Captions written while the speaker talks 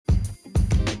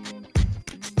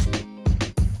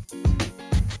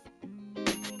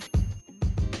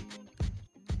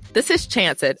This is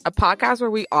Chance It, a podcast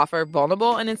where we offer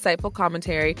vulnerable and insightful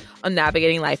commentary on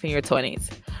navigating life in your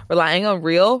 20s. Relying on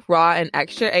real, raw, and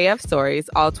extra AF stories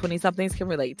all 20-somethings can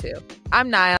relate to. I'm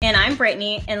Naya. And I'm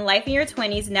Brittany, and life in your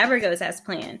 20s never goes as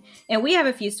planned. And we have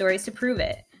a few stories to prove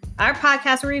it. Our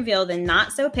podcast will reveal the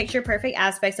not-so-picture-perfect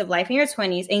aspects of life in your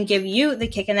 20s and give you the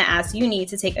kick in the ass you need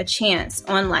to take a chance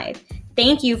on life.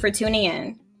 Thank you for tuning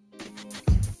in.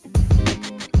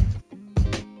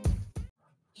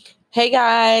 Hey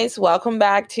guys, welcome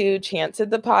back to Chance It,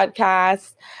 the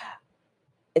podcast.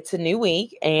 It's a new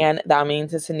week, and that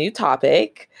means it's a new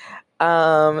topic.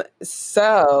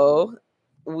 So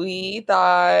we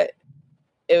thought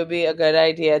it would be a good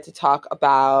idea to talk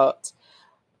about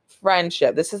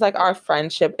friendship. This is like our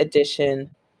friendship edition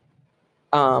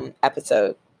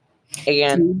episode.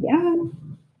 And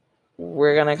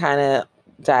we're going to kind of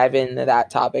dive into that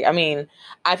topic. I mean,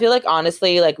 I feel like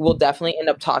honestly, like we'll definitely end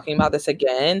up talking about this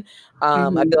again.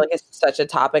 I feel like it's such a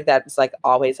topic that's like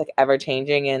always like ever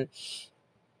changing, and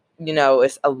you know,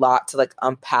 it's a lot to like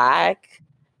unpack.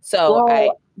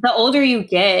 So the older you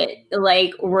get,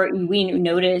 like we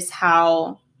notice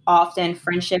how often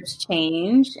friendships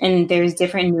change and there's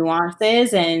different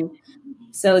nuances, and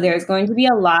so there's going to be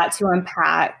a lot to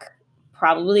unpack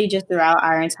probably just throughout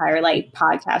our entire like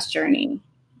podcast journey.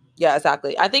 Yeah,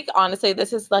 exactly. I think honestly,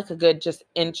 this is like a good just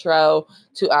intro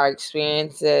to our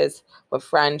experiences with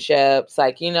friendships.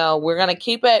 Like, you know, we're going to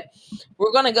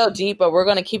go deep, but we're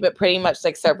going to keep it pretty much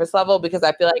like surface level, because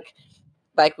I feel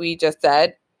like we just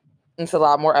said, it's a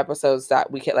lot more episodes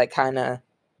that we could like kind of,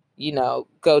 you know,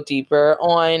 go deeper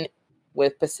on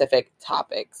with specific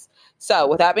topics. So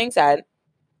with that being said,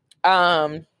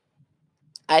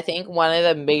 I think one of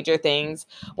the major things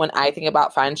when I think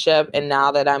about friendship, and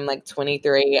now that I'm like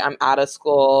 23, I'm out of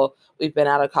school, we've been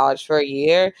out of college for a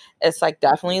year, it's like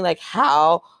definitely like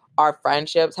how our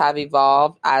friendships have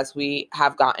evolved as we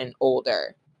have gotten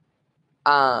older.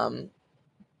 I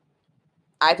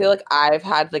feel like I've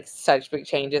had like such big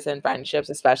changes in friendships,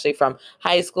 especially from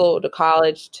high school to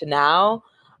college to now.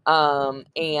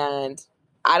 And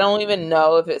I don't even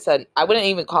know if I wouldn't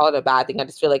even call it a bad thing. I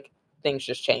just feel like things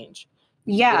just change.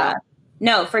 Yeah, you know?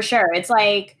 No, for sure. It's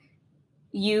like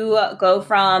you go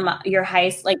from your high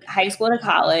school to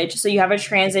college. So you have a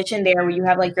transition there where you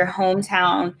have like your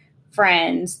hometown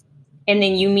friends, and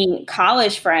then you meet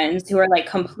college friends who are like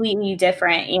completely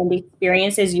different. And the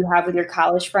experiences you have with your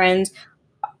college friends,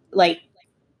 like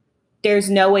there's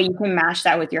no way you can match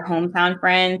that with your hometown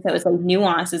friends. So it's like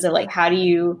nuances of like, how do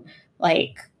you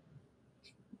like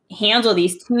handle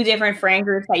these two different friend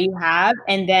groups that you have?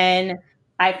 And then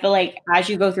I feel like as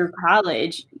you go through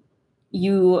college,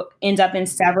 you end up in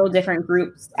several different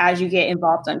groups as you get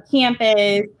involved on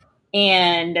campus,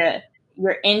 and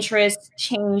your interests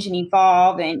change and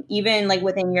evolve. And even like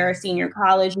within your senior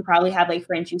college, you probably have like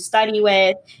friends you study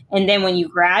with. And then when you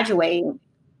graduate,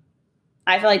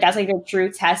 I feel like that's like the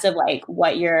true test of like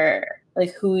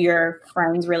who your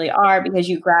friends really are, because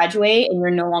you graduate and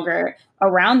you're no longer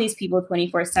around these people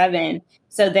 24/7.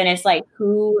 So then it's like,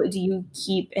 who do you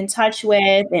keep in touch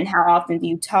with, and how often do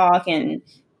you talk, and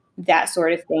that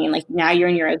sort of thing. Like now you're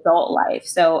in your adult life.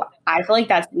 So I feel like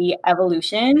that's the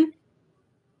evolution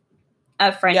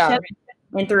of friendship.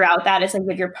 Yeah. And throughout that, it's like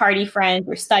with your party friends,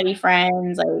 your study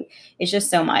friends, like it's just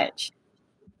so much.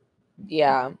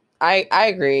 Yeah, I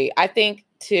agree. I think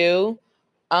too,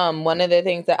 one of the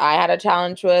things that I had a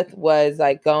challenge with was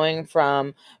like going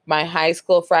from my high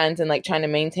school friends and like trying to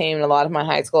maintain a lot of my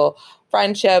high school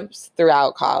friendships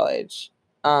throughout college.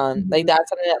 Like that's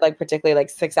something that like particularly like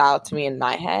sticks out to me in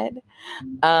my head.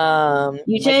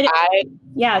 You should,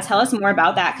 tell us more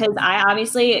about that, because I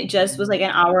obviously just was like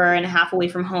an hour and a half away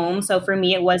from home. So for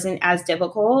me, it wasn't as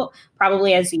difficult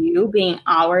probably as you being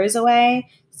hours away.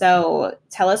 So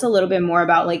tell us a little bit more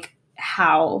about like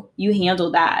how you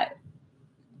handled that.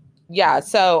 Yeah,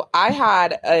 so I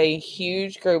had a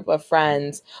huge group of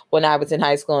friends when I was in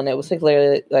high school, and it was like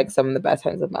literally like some of the best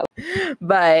times of my life.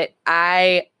 But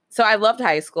I loved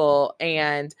high school,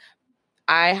 and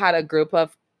I had a group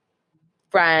of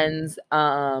friends,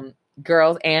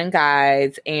 girls and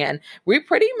guys, and we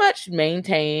pretty much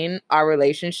maintained our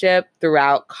relationship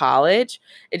throughout college.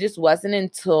 It just wasn't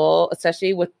until,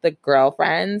 especially with the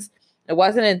girlfriends, it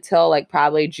wasn't until like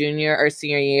probably junior or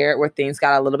senior year where things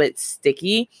got a little bit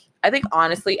sticky. I think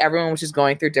honestly, everyone was just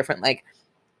going through different, like,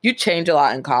 you change a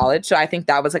lot in college. So I think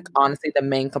that was like honestly the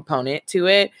main component to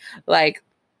it. Like,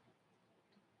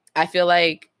 I feel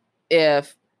like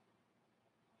if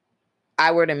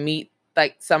I were to meet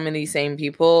like some of these same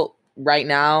people right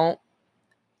now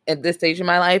at this stage of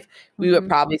my life, we would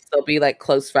probably still be like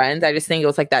close friends. I just think it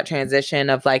was like that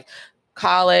transition of like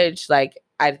college. Like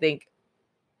I think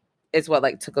is what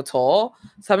like took a toll.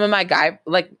 Some of my guy,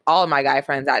 like all of my guy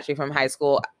friends actually from high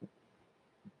school,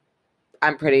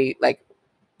 I'm pretty like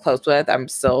close with. I'm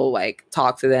still like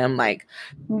talk to them. Like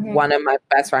one of my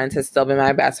best friends has still been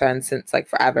my best friend since like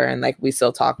forever, and like we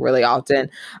still talk really often.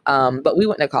 But we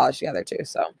went to college together too,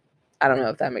 so I don't know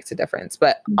if that makes a difference.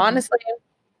 But honestly,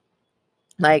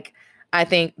 like I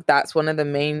think that's one of the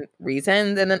main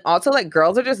reasons. And then also like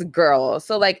girls are just girls,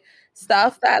 so like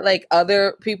stuff that like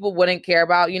other people wouldn't care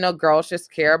about, you know, girls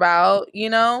just care about, you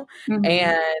know.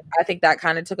 And I think that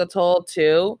kind of took a toll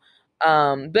too.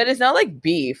 But it's not like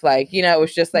beef, like, you know,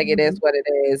 it's just like it is what it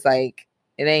is, like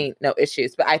it ain't no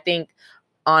issues. But I think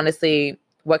honestly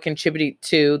what contributed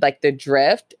to like the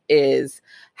drift is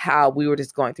how we were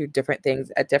just going through different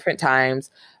things at different times,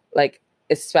 like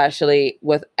especially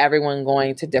with everyone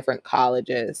going to different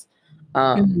colleges.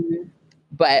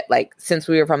 But like since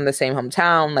we were from the same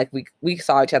hometown, like we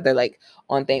saw each other like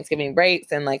on Thanksgiving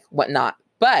breaks and like whatnot.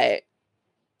 But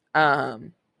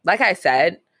like I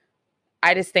said,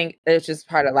 I just think it's just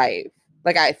part of life.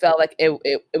 Like I felt like it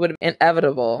would have been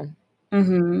inevitable,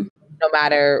 no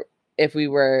matter if we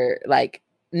were like,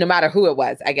 no matter who it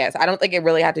was. I guess I don't think it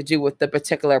really had to do with the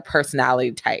particular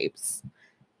personality types.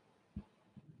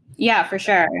 Yeah, for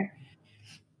sure.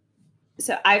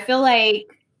 So I feel like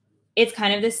it's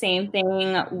kind of the same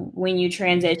thing when you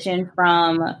transition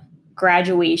from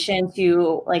graduation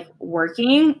to like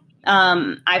working.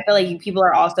 I feel like people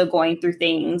are also going through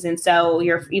things, and so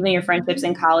even your friendships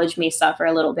in college may suffer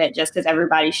a little bit just because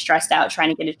everybody's stressed out trying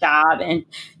to get a job, and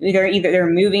either they're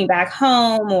moving back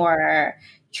home or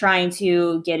trying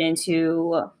to get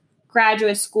into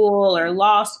graduate school or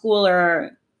law school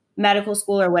or medical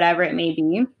school or whatever it may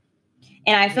be.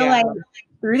 And I feel like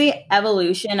through the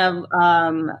evolution of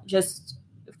just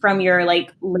from your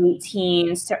like late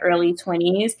teens to early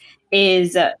 20s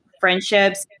is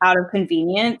friendships out of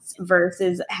convenience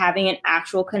versus having an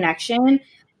actual connection.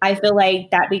 I feel like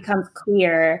that becomes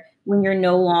clear when you're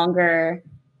no longer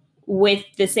with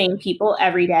the same people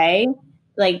every day.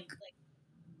 Like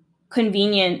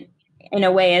convenient in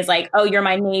a way is like, oh, you're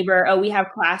my neighbor. Oh, we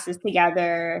have classes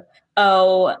together.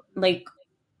 Oh, like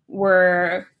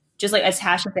we're just like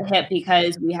attached at the hip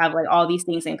because we have like all these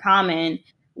things in common.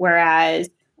 Whereas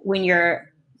when you're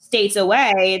states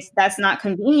away, that's not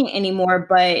convenient anymore,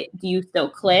 but do you still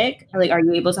click? Like, are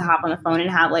you able to hop on the phone and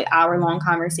have like hour-long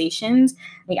conversations?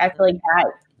 Like, I feel like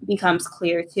that becomes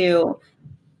clear too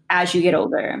as you get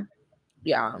older.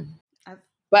 Yeah.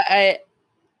 But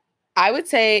I would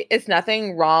say it's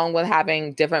nothing wrong with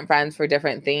having different friends for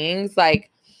different things.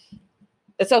 Like,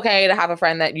 it's okay to have a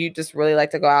friend that you just really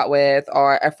like to go out with,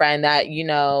 or a friend that, you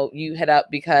know, you hit up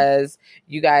because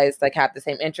you guys like have the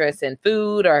same interests in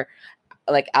food or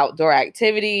like outdoor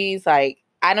activities. Like,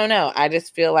 I don't know. I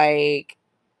just feel like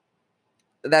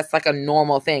that's like a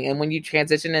normal thing. And when you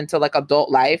transition into like adult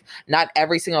life, not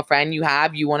every single friend you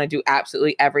have, you want to do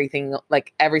absolutely everything,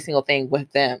 like every single thing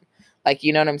with them. Like,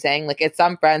 you know what I'm saying? Like, it's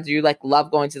some friends you like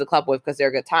love going to the club with because they're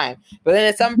a good time. But then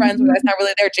it's some friends where that's not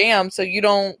really their jam, so you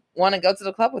don't want to go to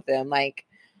the club with them. Like,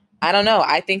 I don't know.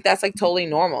 I think that's like totally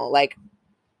normal. Like,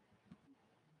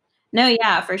 no,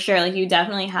 yeah, for sure. Like you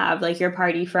definitely have like your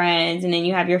party friends, and then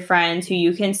you have your friends who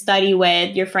you can study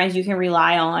with, your friends you can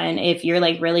rely on if you're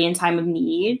like really in time of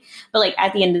need. But like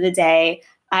at the end of the day,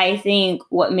 I think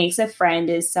what makes a friend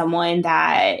is someone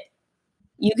that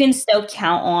you can still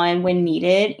count on when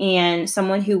needed and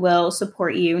someone who will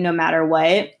support you no matter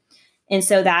what. And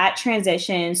so that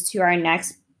transitions to our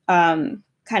next kind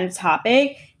of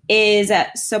topic is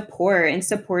support and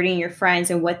supporting your friends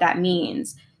and what that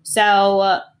means.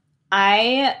 So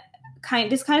I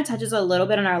kind of touches a little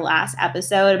bit on our last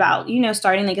episode about, you know,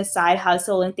 starting like a side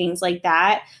hustle and things like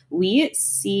that. We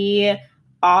see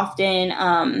often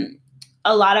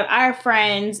a lot of our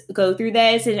friends go through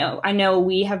this, and I know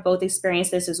we have both experienced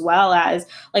this as well, as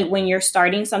like when you're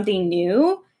starting something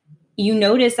new, you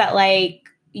notice that like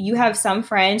you have some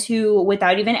friends who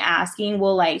without even asking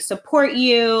will like support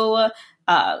you.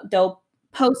 They'll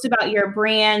post about your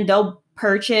brand, they'll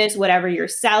purchase whatever you're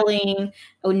selling,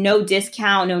 no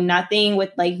discount, no nothing,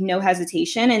 with like no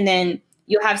hesitation. And then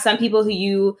you have some people who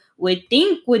you would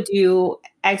think would do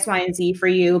X, Y, and Z for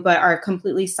you, but are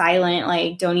completely silent,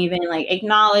 like don't even like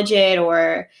acknowledge it.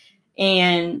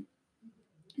 And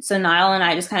so Niall and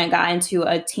I just kind of got into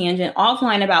a tangent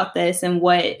offline about this and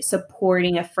what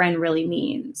supporting a friend really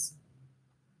means.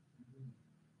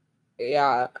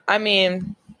 yeah, I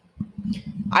mean,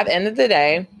 at the end of the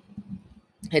day,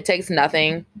 it takes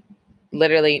nothing,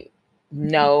 literally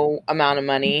no amount of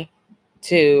money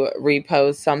to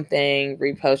repost something,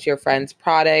 repost your friend's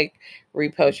product,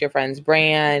 repost your friend's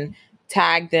brand,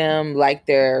 tag them, like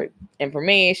their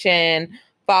information,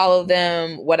 follow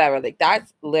them, whatever. Like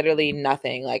that's literally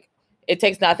nothing. Like it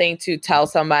takes nothing to tell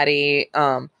somebody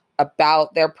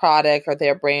about their product or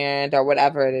their brand or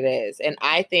whatever it is. And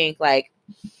I think like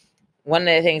one of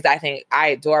the things I think I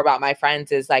adore about my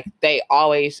friends is like they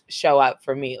always show up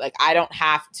for me. Like I don't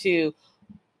have to,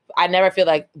 I never feel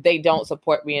like they don't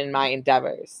support me in my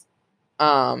endeavors.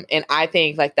 And I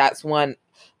think like that's one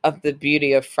of the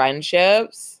beauty of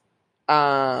friendships.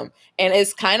 And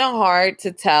it's kind of hard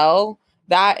to tell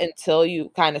that until you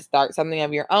kind of start something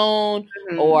of your own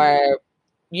or,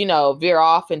 you know, veer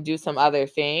off and do some other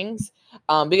things.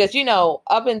 Because, you know,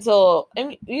 up until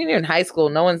you're in high school,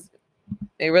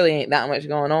 it really ain't that much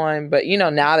going on. But, you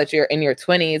know, now that you're in your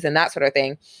 20s and that sort of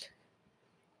thing,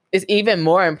 it's even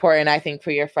more important, I think,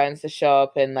 for your friends to show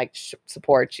up and like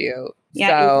support you.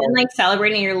 Yeah, and like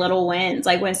celebrating your little wins,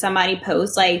 like when somebody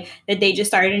posts like that they just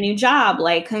started a new job,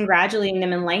 like congratulating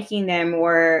them and liking them,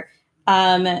 or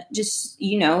just,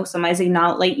 you know, somebody's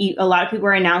like a lot of people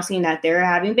are announcing that they're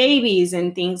having babies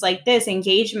and things like this,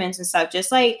 engagements and stuff.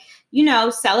 Just like, you know,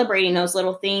 celebrating those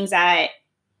little things that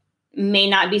may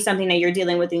not be something that you're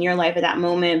dealing with in your life at that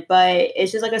moment, but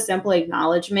it's just like a simple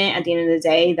acknowledgement at the end of the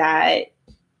day that,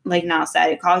 like Nal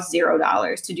said, it costs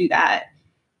 $0 to do that.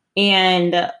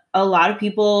 And a lot of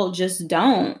people just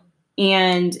don't.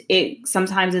 And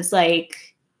sometimes it's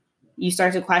like you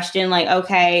start to question like,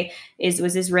 okay,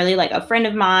 was this really like a friend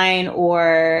of mine,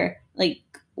 or like,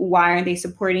 why aren't they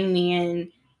supporting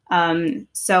me? And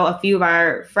so a few of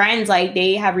our friends, like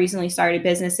they have recently started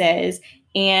businesses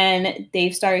and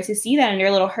they've started to see that and they're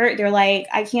a little hurt. They're like,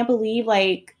 I can't believe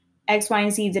like X, Y,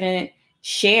 and Z didn't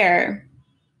share.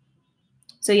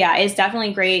 So yeah, it's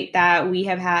definitely great that we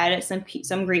have had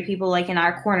some great people like in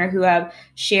our corner who have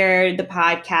shared the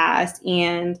podcast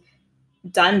and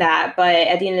done that. But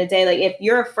at the end of the day, like if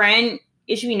you're a friend,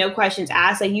 it should be no questions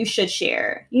asked. Like you should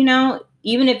share, you know,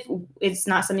 even if it's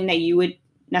not something that you would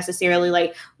necessarily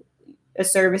like, a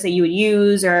service that you would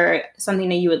use or something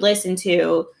that you would listen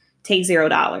to, take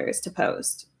 $0 to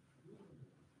post.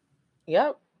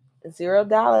 Yep,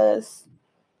 $0.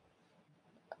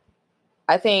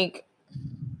 I think.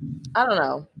 I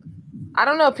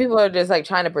don't know if people are just like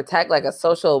trying to protect like a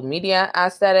social media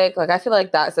aesthetic. Like I feel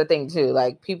like that's the thing too.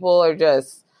 Like people are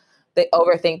they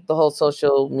overthink the whole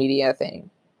social media thing.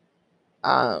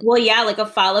 Well, yeah, like a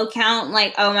follow count.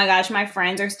 Like, oh my gosh, my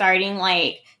friends are starting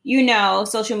like, you know,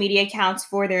 social media accounts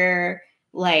for their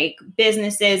like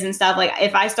businesses and stuff. Like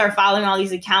if I start following all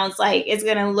these accounts, like it's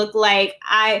going to look like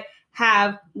I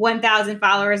have 1,000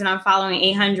 followers and I'm following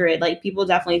 800. Like people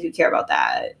definitely do care about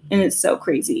that. And it's so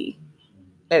crazy.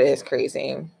 It is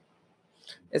crazy.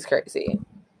 It's crazy.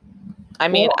 I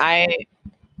mean, cool. I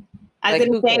was like,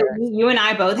 going to say, you and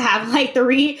I both have like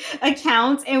 3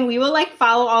 accounts and we will like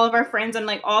follow all of our friends on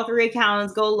like all 3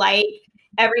 accounts, go like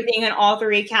everything on all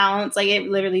 3 accounts. Like it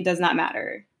literally does not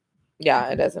matter. Yeah,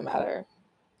 it doesn't matter.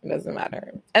 It doesn't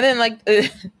matter. And then like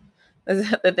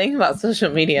the thing about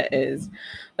social media is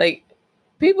like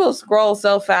people scroll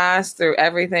so fast through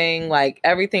everything. Like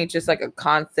everything's just like a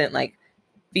constant like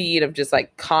feed of just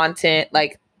like content.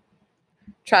 Like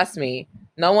trust me,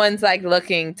 no one's like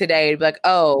looking today to be like,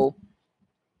 oh,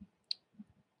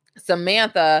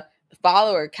 Samantha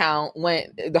follower count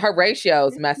her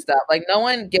ratio's messed up. Like no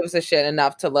one gives a shit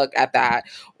enough to look at that.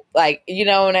 Like, you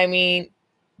know what I mean?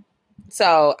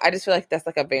 So I just feel like that's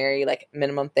like a very like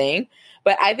minimum thing.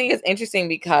 But I think it's interesting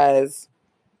because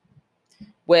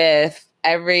with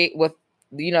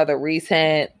you know the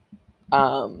recent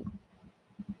kind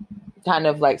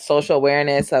of like social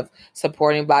awareness of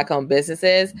supporting Black-owned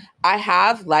businesses, I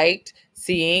have liked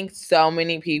seeing so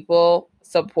many people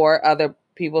support other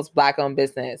people's Black-owned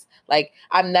business. Like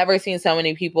I've never seen so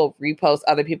many people repost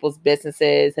other people's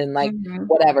businesses and like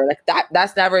whatever. Like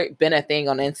that's never been a thing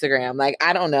on Instagram. Like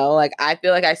I don't know. Like I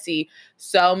feel like I see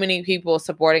so many people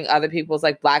supporting other people's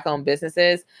like Black-owned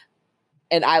businesses.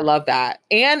 And I love that.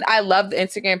 And I love the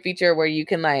Instagram feature where you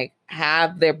can like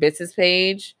have their business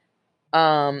page.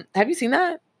 Have you seen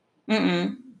that?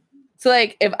 Mm-mm. So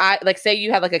like if I like say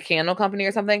you have like a candle company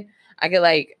or something, I could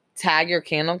like tag your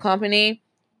candle company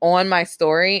on my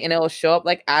story and it will show up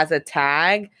like as a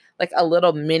tag, like a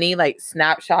little mini like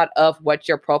snapshot of what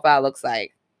your profile looks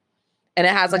like. And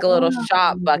it has like a little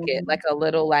shop bucket, like a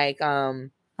little like oh,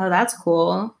 that's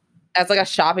cool. As like a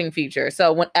shopping feature.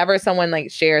 So whenever someone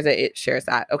like shares it, it shares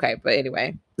that. Okay, but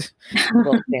anyway,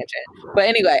 little tangent. But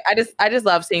anyway, I just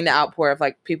love seeing the outpour of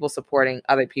like people supporting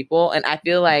other people, and I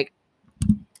feel like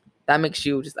that makes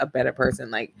you just a better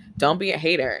person. Like, don't be a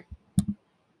hater.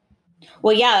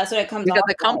 Well, yeah, that's what it comes because off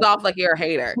it comes off like you're a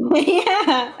hater.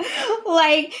 Yeah.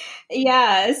 Like,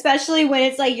 yeah, especially when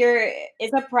it's like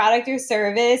it's a product or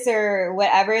service or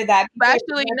whatever that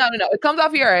Especially, no. It comes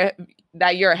off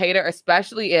that you're a hater,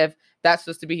 especially if that's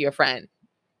supposed to be your friend.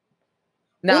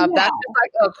 Now, if that's just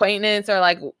like an acquaintance or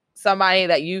like somebody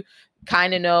that you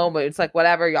kind of know, but it's like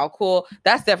whatever, y'all cool,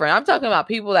 that's different. I'm talking about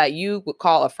people that you would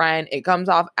call a friend. It comes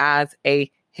off as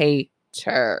a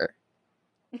hater.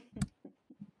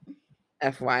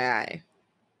 FYI.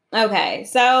 Okay,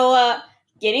 so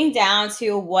getting down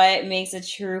to what makes a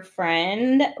true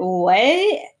friend,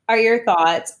 what are your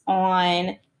thoughts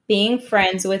on being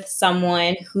friends with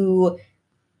someone who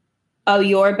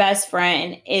your best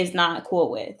friend is not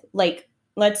cool with? Like,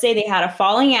 let's say they had a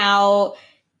falling out,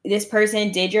 this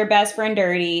person did your best friend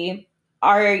dirty,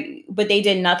 but they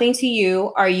did nothing to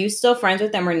you. Are you still friends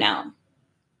with them or no?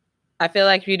 I feel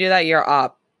like if you do that, you're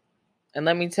up. And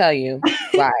let me tell you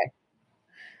why.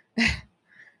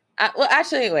 Well,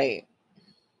 actually, wait.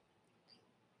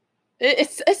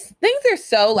 It's things are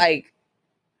so like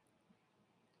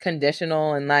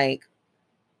conditional and like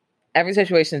every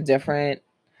situation is different.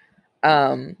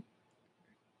 But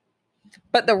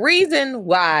the reason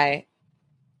why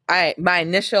my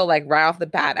initial like right off the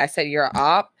bat I said you're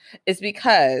up is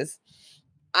because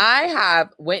I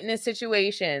have witnessed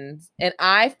situations and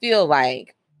I feel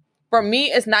like for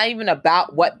me it's not even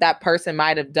about what that person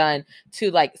might have done to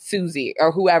like Susie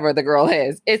or whoever the girl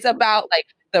is. It's about like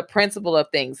the principle of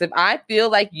things. If I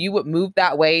feel like you would move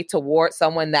that way toward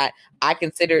someone that I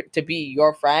consider to be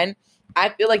your friend, I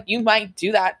feel like you might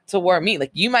do that toward me.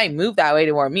 Like you might move that way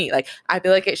toward me. Like I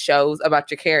feel like it shows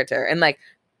about your character. And like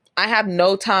I have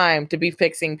no time to be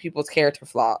fixing people's character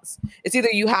flaws. It's either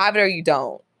you have it or you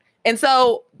don't. And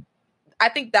so I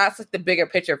think that's like the bigger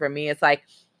picture for me. It's like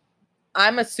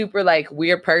I'm a super like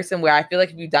weird person where I feel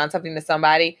like if you've done something to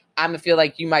somebody, I'm gonna feel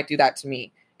like you might do that to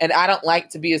me. And I don't like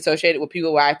to be associated with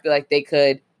people where I feel like they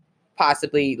could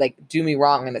possibly like do me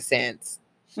wrong in a sense.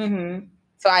 Mm-hmm.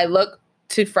 So I look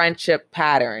to friendship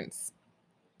patterns.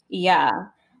 Yeah.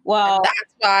 Well, and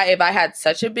that's why if I had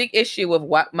such a big issue with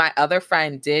what my other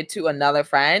friend did to another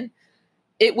friend,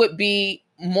 it would be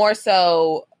more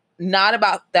so not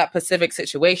about that specific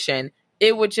situation.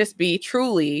 It would just be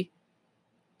truly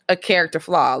a character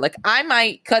flaw. Like I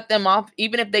might cut them off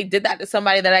even if they did that to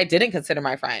somebody that I didn't consider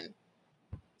my friend.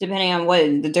 Depending on what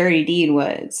the dirty deed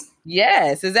was.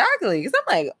 Yes, exactly. Because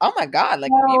I'm like, oh my God,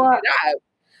 like if you do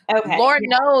that, okay, Lord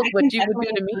knows I what you would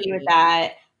do to me. With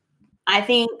that, I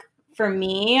think for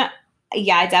me,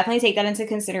 yeah, I definitely take that into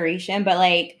consideration. But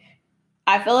like,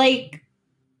 I feel like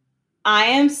I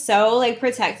am so like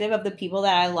protective of the people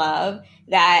that I love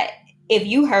that if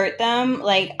you hurt them,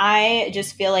 like I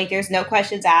just feel like there's no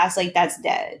questions asked, like that's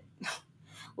dead.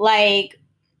 Like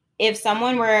if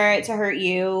someone were to hurt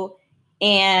you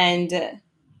and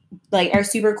like are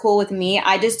super cool with me,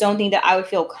 I just don't think that I would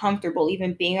feel comfortable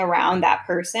even being around that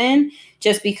person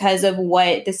just because of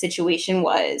what the situation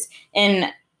was.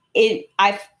 And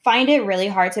I find it really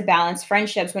hard to balance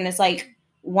friendships when it's like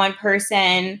one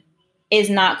person is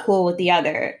not cool with the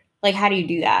other. Like how do you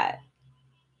do that?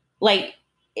 Like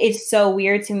it's so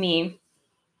weird to me.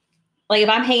 Like if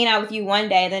I'm hanging out with you one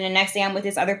day, then the next day I'm with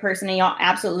this other person and y'all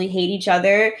absolutely hate each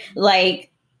other.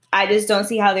 Like I just don't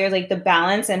see how there's like the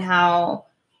balance and how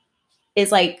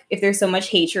it's like if there's so much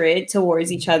hatred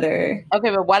towards each other. Okay,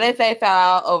 but what if they fell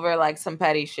out over like some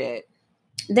petty shit?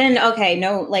 Then okay,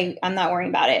 no, like I'm not worrying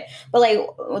about it. But like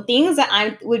things that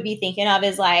I would be thinking of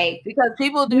is like because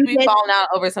people do be falling out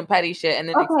over some petty shit and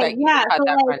then expect you to cut so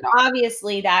that like, friend off.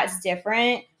 Obviously that's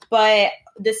different. But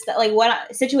this like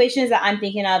what situations that I'm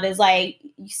thinking of is like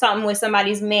something with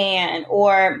somebody's man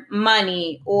or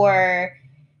money or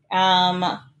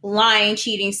lying,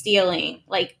 cheating, stealing.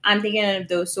 Like I'm thinking of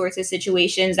those sorts of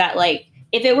situations that like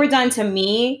if it were done to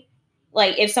me,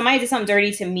 like if somebody did something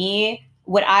dirty to me,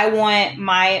 would I want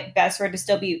my best friend to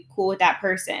still be cool with that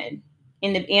person?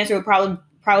 And the answer would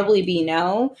probably be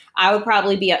no. I would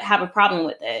probably have a problem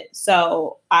with it.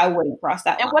 So I wouldn't cross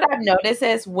that line. And what I've noticed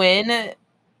is when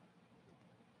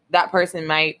that person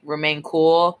might remain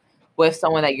cool with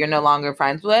someone that you're no longer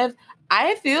friends with,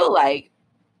 I feel like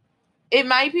it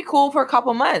might be cool for a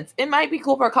couple months. It might be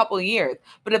cool for a couple years.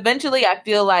 But eventually I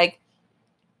feel like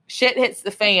shit hits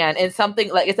the fan and something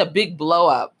like it's a big blow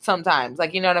up sometimes.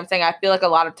 Like, you know what I'm saying? I feel like a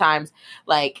lot of times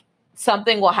like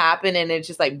something will happen and it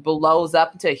just like blows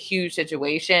up into a huge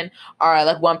situation. Or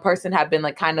like one person had been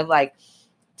like kind of like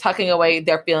tucking away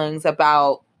their feelings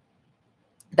about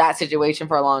that situation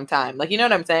for a long time. Like, you know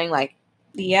what I'm saying? Like,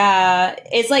 yeah,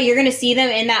 it's like you're going to see them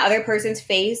in that other person's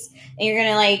face and you're going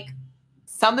to like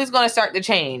something's going to start to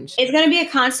change. It's going to be a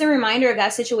constant reminder of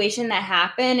that situation that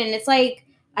happened. And it's like,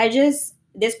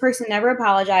 this person never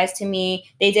apologized to me.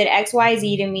 They did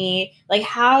XYZ to me. Like,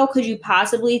 how could you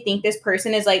possibly think this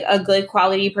person is like a good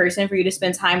quality person for you to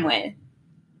spend time with?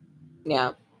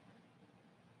 Yeah.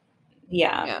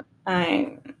 Yeah.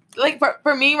 Like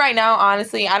for me right now,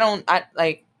 honestly,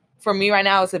 for me right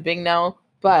now, it's a big no,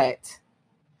 but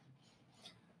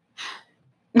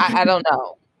I don't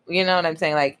know. You know what I'm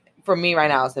saying? Like, for me right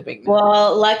now, it's a big no.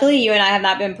 Well, luckily you and I have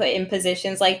not been put in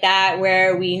positions like that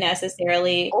where we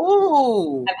necessarily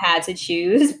have had to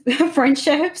choose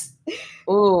friendships.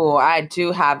 Ooh, I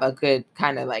do have a good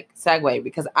kind of like segue,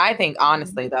 because I think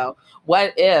honestly though,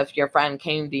 what if your friend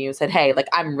came to you and said, hey, like,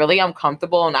 I'm really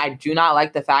uncomfortable and I do not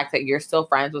like the fact that you're still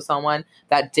friends with someone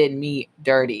that did me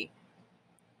dirty?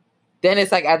 Then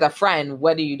it's like, as a friend,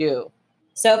 what do you do?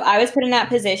 So if I was put in that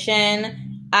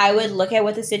position, I would look at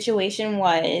what the situation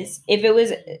was. If it was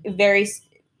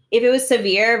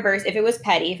severe versus if it was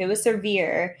petty, if it was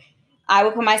severe, I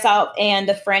would put myself and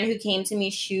the friend who came to me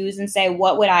shoes and say,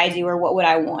 what would I do or what would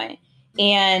I want?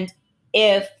 And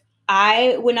if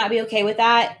I would not be okay with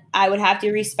that, I would have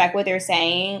to respect what they're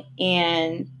saying.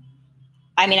 And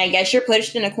I mean, I guess you're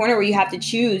pushed in a corner where you have to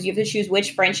choose. You have to choose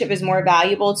which friendship is more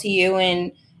valuable to you.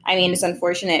 And I mean, it's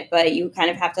unfortunate, but you kind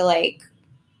of have to like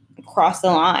cross the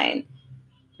line.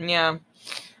 Yeah.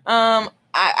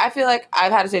 I feel like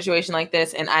I've had a situation like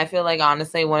this, and I feel like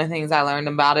honestly one of the things I learned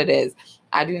about it is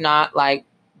I do not like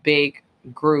big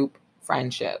group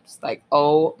friendships. Like,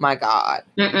 oh my God.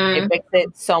 It makes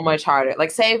it so much harder. Like,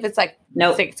 say if it's like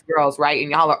 6 girls, right?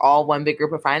 And y'all are all one big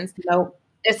group of friends.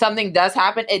 If something does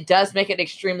happen, it does make it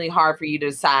extremely hard for you to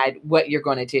decide what you're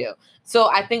going to do.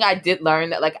 So I think I did learn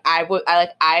that, like, I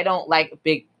don't like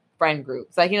big friend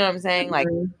groups. Like, you know what I'm saying? Like,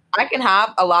 I can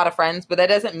have a lot of friends, but that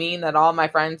doesn't mean that all my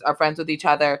friends are friends with each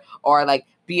other or like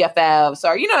BFFs,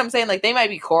 or, you know what I'm saying? Like, they might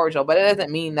be cordial, but it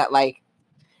doesn't mean that like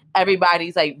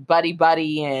everybody's like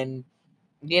buddy and,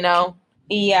 you know?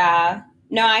 Yeah.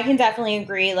 No, I can definitely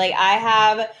agree. Like,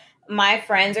 my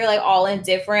friends are like all in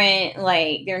different,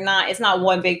 like, it's not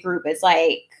one big group. It's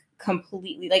like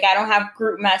completely, like, I don't have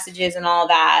group messages and all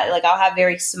that. Like, I'll have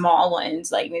very small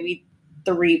ones, like maybe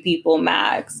 3 people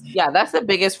max. Yeah, that's the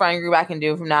biggest friend group I can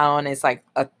do from now on. It's like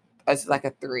a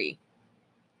 3.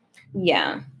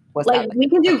 Yeah. Like we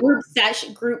can do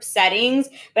group settings,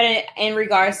 but in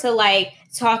regards to like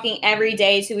talking every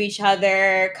day to each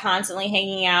other, constantly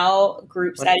hanging out,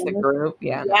 group settings.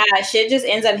 Yeah, shit just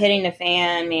ends up hitting the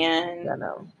fan, man. I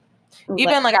know.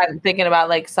 Even like I'm thinking about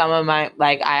like some of my,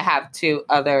 like, I have 2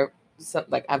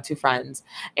 friends,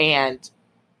 and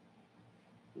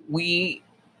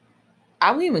I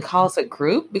wouldn't even call us a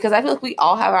group, because I feel like we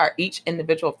all have our each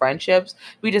individual friendships.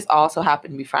 We just also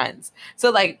happen to be friends.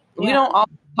 So like we don't all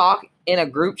talk in a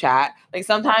group chat. Like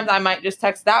sometimes I might just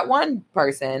text that one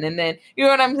person, and then, you know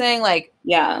what I'm saying? Like,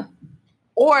 yeah.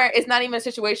 Or it's not even a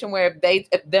situation where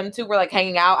if them 2 were like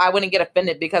hanging out, I wouldn't get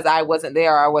offended because I wasn't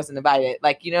there or I wasn't invited.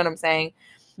 Like, you know what I'm saying?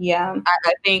 Yeah.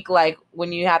 I think like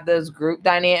when you have those group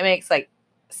dynamics, like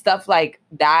stuff like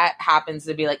that happens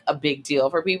to be like a big deal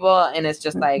for people, and it's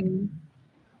just like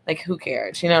who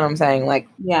cares? You know what I'm saying? Like,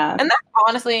 yeah. And that's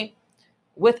honestly,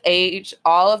 with age,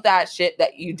 all of that shit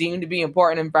that you deem to be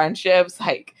important in friendships,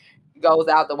 like, goes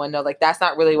out the window. Like, that's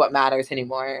not really what matters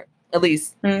anymore. At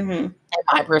least in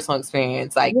my personal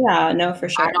experience. Like, yeah, no, for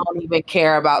sure. I don't even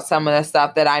care about some of the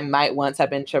stuff that I might once have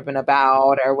been tripping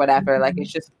about or whatever. Like,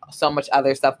 it's just so much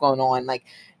other stuff going on. Like,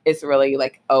 it's really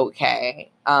like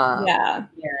okay. I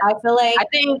feel like I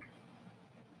think.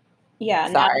 Yeah,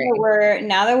 now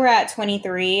that we're at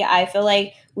 23, I feel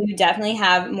like we definitely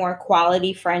have more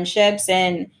quality friendships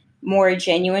and more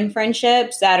genuine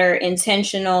friendships that are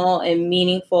intentional and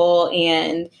meaningful,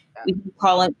 and we can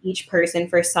call on each person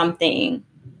for something.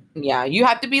 Yeah, you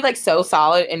have to be like so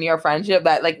solid in your friendship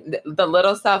that like the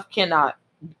little stuff cannot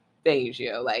phase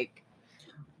you. Like,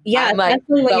 I'm like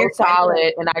so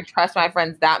solid, and I trust my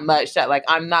friends that much that like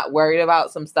I'm not worried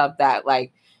about some stuff that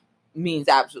like means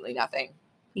absolutely nothing.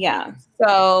 Yeah.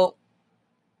 So,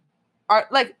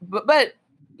 but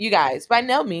you guys, by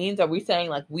no means are we saying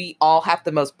like we all have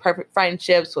the most perfect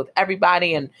friendships with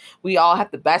everybody and we all have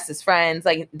the bestest friends.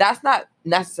 Like, that's not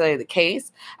necessarily the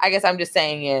case. I guess I'm just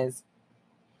saying is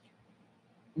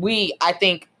I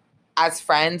think as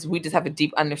friends, we just have a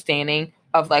deep understanding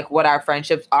of like what our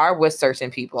friendships are with certain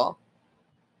people.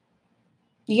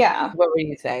 Yeah. What would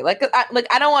you say? Like,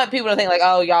 I don't want people to think like,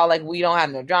 oh, y'all, like, we don't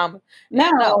have no drama. No.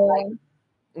 Like,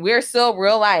 we're still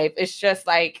real life. It's just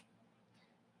like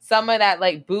some of that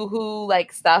like boohoo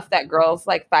like stuff that girls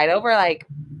like fight over. Like,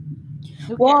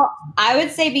 Well, I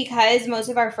would say because most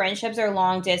of our friendships are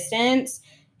long distance,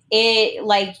 it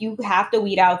like you have to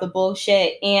weed out the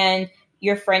bullshit, and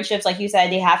your friendships, like you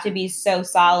said, they have to be so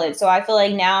solid. So I feel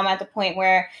like now I'm at the point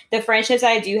where the friendships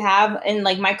I do have and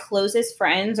like my closest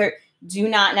friends are do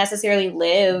not necessarily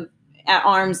live at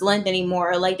arm's length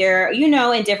anymore. Like they're,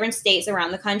 in different states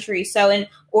around the country. So in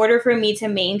order for me to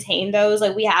maintain those,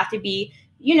 like we have to be,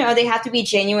 they have to be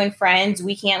genuine friends.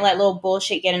 We can't let little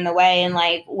bullshit get in the way. And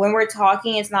like when we're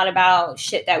talking, it's not about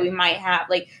shit that we might have.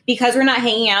 Like because we're not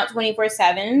hanging out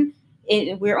 24/7,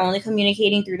 we're only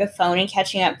communicating through the phone and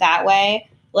catching up that way.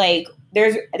 Like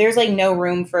there's like no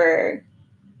room for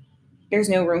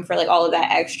like all of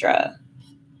that extra.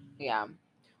 Yeah.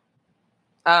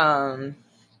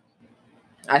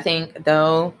 I think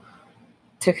though,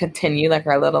 to continue like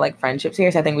our little like friendship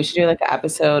series, I think we should do like an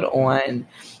episode on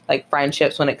like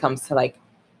friendships when it comes to like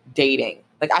dating.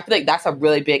 Like I feel like that's a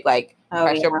really big like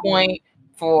pressure point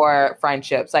for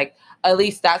friendships. Like at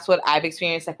least that's what I've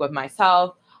experienced like with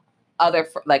myself,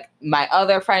 like my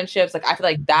other friendships. Like I feel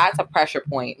like that's a pressure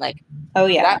point. Like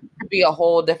that could be a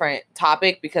whole different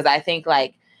topic, because I think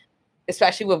like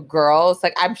especially with girls,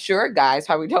 like I'm sure guys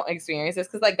probably don't experience this,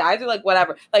 because like guys are like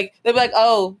whatever, like they'll be like,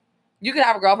 oh, you could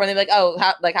have a girlfriend, they'll be like, oh,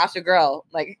 how's your girl?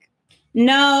 Like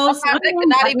no, they could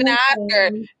not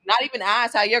even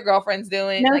ask how your girlfriend's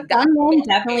doing. No, like some men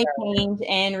definitely change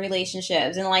in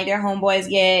relationships, and like their homeboys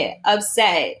get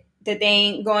upset that they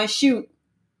ain't going to shoot.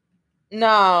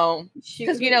 No,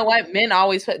 because you know what, men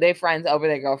always put their friends over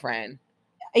their girlfriend.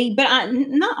 But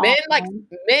not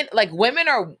men like women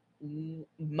are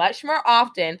much more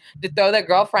often to throw their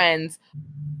girlfriends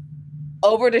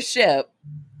over the ship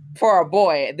for a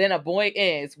boy than a boy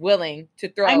is willing to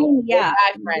throw a guy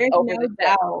friend over the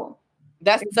ship.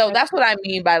 That's what I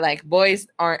mean by like boys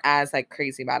aren't as like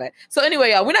crazy about it. So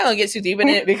anyway, y'all, we're not gonna get too deep in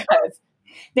it because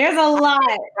there's a lot.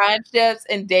 Friendships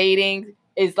and dating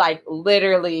is like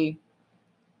literally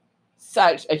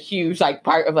such a huge like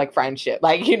part of like friendship.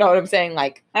 Like, you know what I'm saying?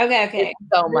 Like okay.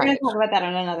 So we're gonna talk about that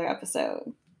on another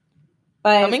episode.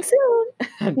 But coming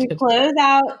soon. To close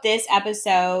out this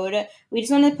episode, we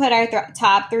just want to put our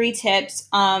top 3 tips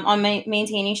on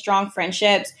maintaining strong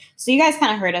friendships. So you guys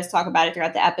kind of heard us talk about it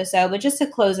throughout the episode, but just to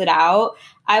close it out,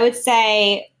 I would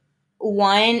say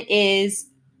 1 is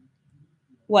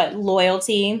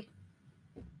loyalty.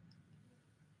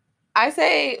 I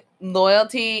say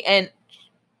loyalty and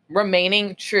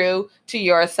remaining true to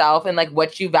yourself and like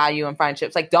what you value in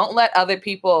friendships. Like don't let other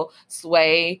people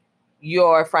sway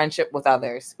your friendship with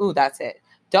others. Ooh, that's it.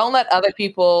 Don't let other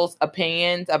people's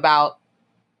opinions about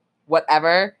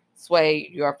whatever sway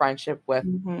your friendship with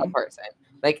a person.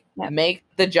 Like make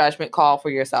the judgment call for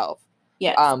yourself.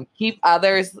 Yes. Keep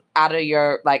others out of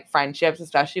your like friendships,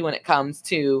 especially when it comes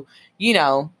to,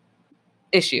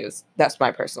 issues. That's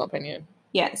my personal opinion.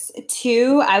 Yes.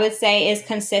 2, I would say, is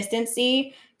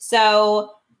consistency.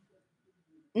 So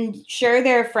sure,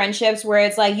 there are friendships where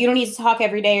it's like you don't need to talk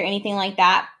every day or anything like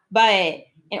that. But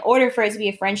in order for it to be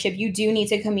a friendship, you do need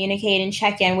to communicate and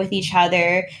check in with each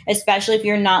other, especially if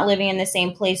you're not living in the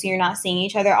same place and you're not seeing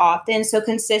each other often. So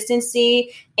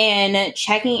consistency and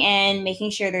checking in,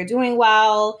 making sure they're doing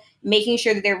well, making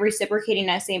sure that they're reciprocating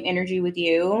that same energy with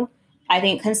you. I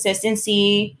think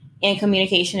consistency and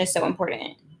communication is so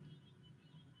important.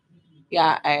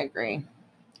 Yeah, I agree.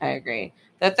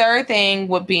 The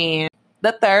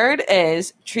third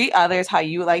is treat others how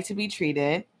you would like to be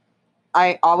treated.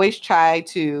 I always try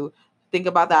to think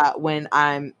about that when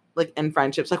I'm like in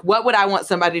friendships. Like, what would I want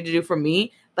somebody to do for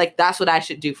me? Like, that's what I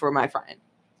should do for my friend.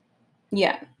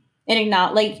 Yeah.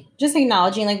 And just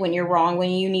acknowledging like when you're wrong,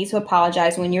 when you need to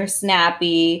apologize, when you're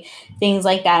snappy, things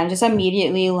like that. And just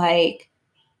immediately like,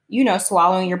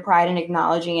 swallowing your pride and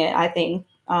acknowledging it. I think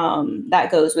that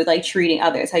goes with like treating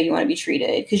others how you want to be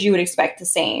treated, because you would expect the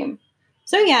same.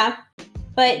 So yeah.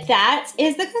 But that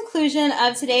is the conclusion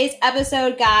of today's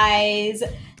episode, guys.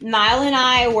 Niall and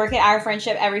I work at our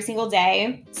friendship every single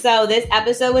day. So this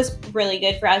episode was really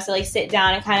good for us to like sit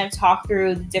down and kind of talk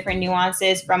through the different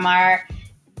nuances from our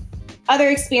other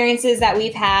experiences that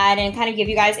we've had and kind of give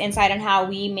you guys insight on how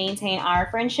we maintain our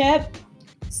friendship.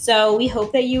 So we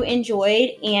hope that you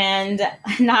enjoyed, and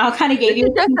Niall kind of gave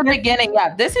you just the beginning.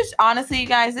 Yeah, this is honestly, you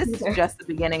guys, this is just the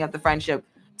beginning of the friendship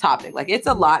topic. Like it's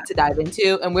a lot to dive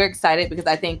into, and we're excited because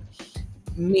I think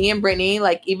me and Brittany,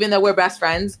 like even though we're best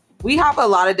friends, we have a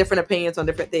lot of different opinions on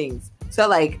different things. So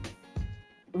like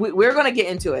we're gonna get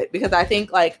into it, because I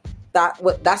think like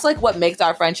that's like what makes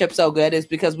our friendship so good, is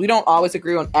because we don't always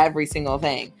agree on every single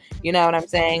thing. You know what I'm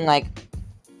saying? Like,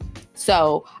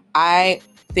 so I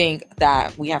think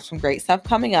that we have some great stuff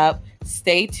coming up.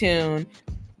 Stay tuned,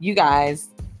 you guys.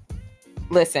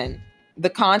 listen, the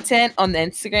content on the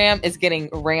Instagram is getting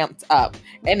ramped up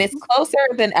and it's closer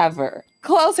than ever.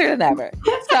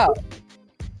 So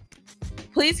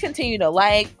please continue to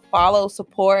like, follow,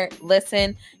 support,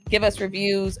 listen, give us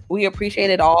reviews. We appreciate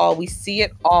it all. We see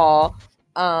it all.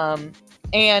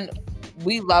 And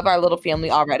we love our little family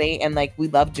already. And like, we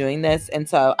love doing this. And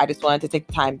so I just wanted to take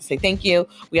the time to say thank you.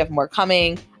 We have more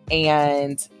coming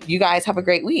and you guys have a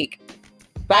great week.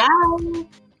 Bye. Bye.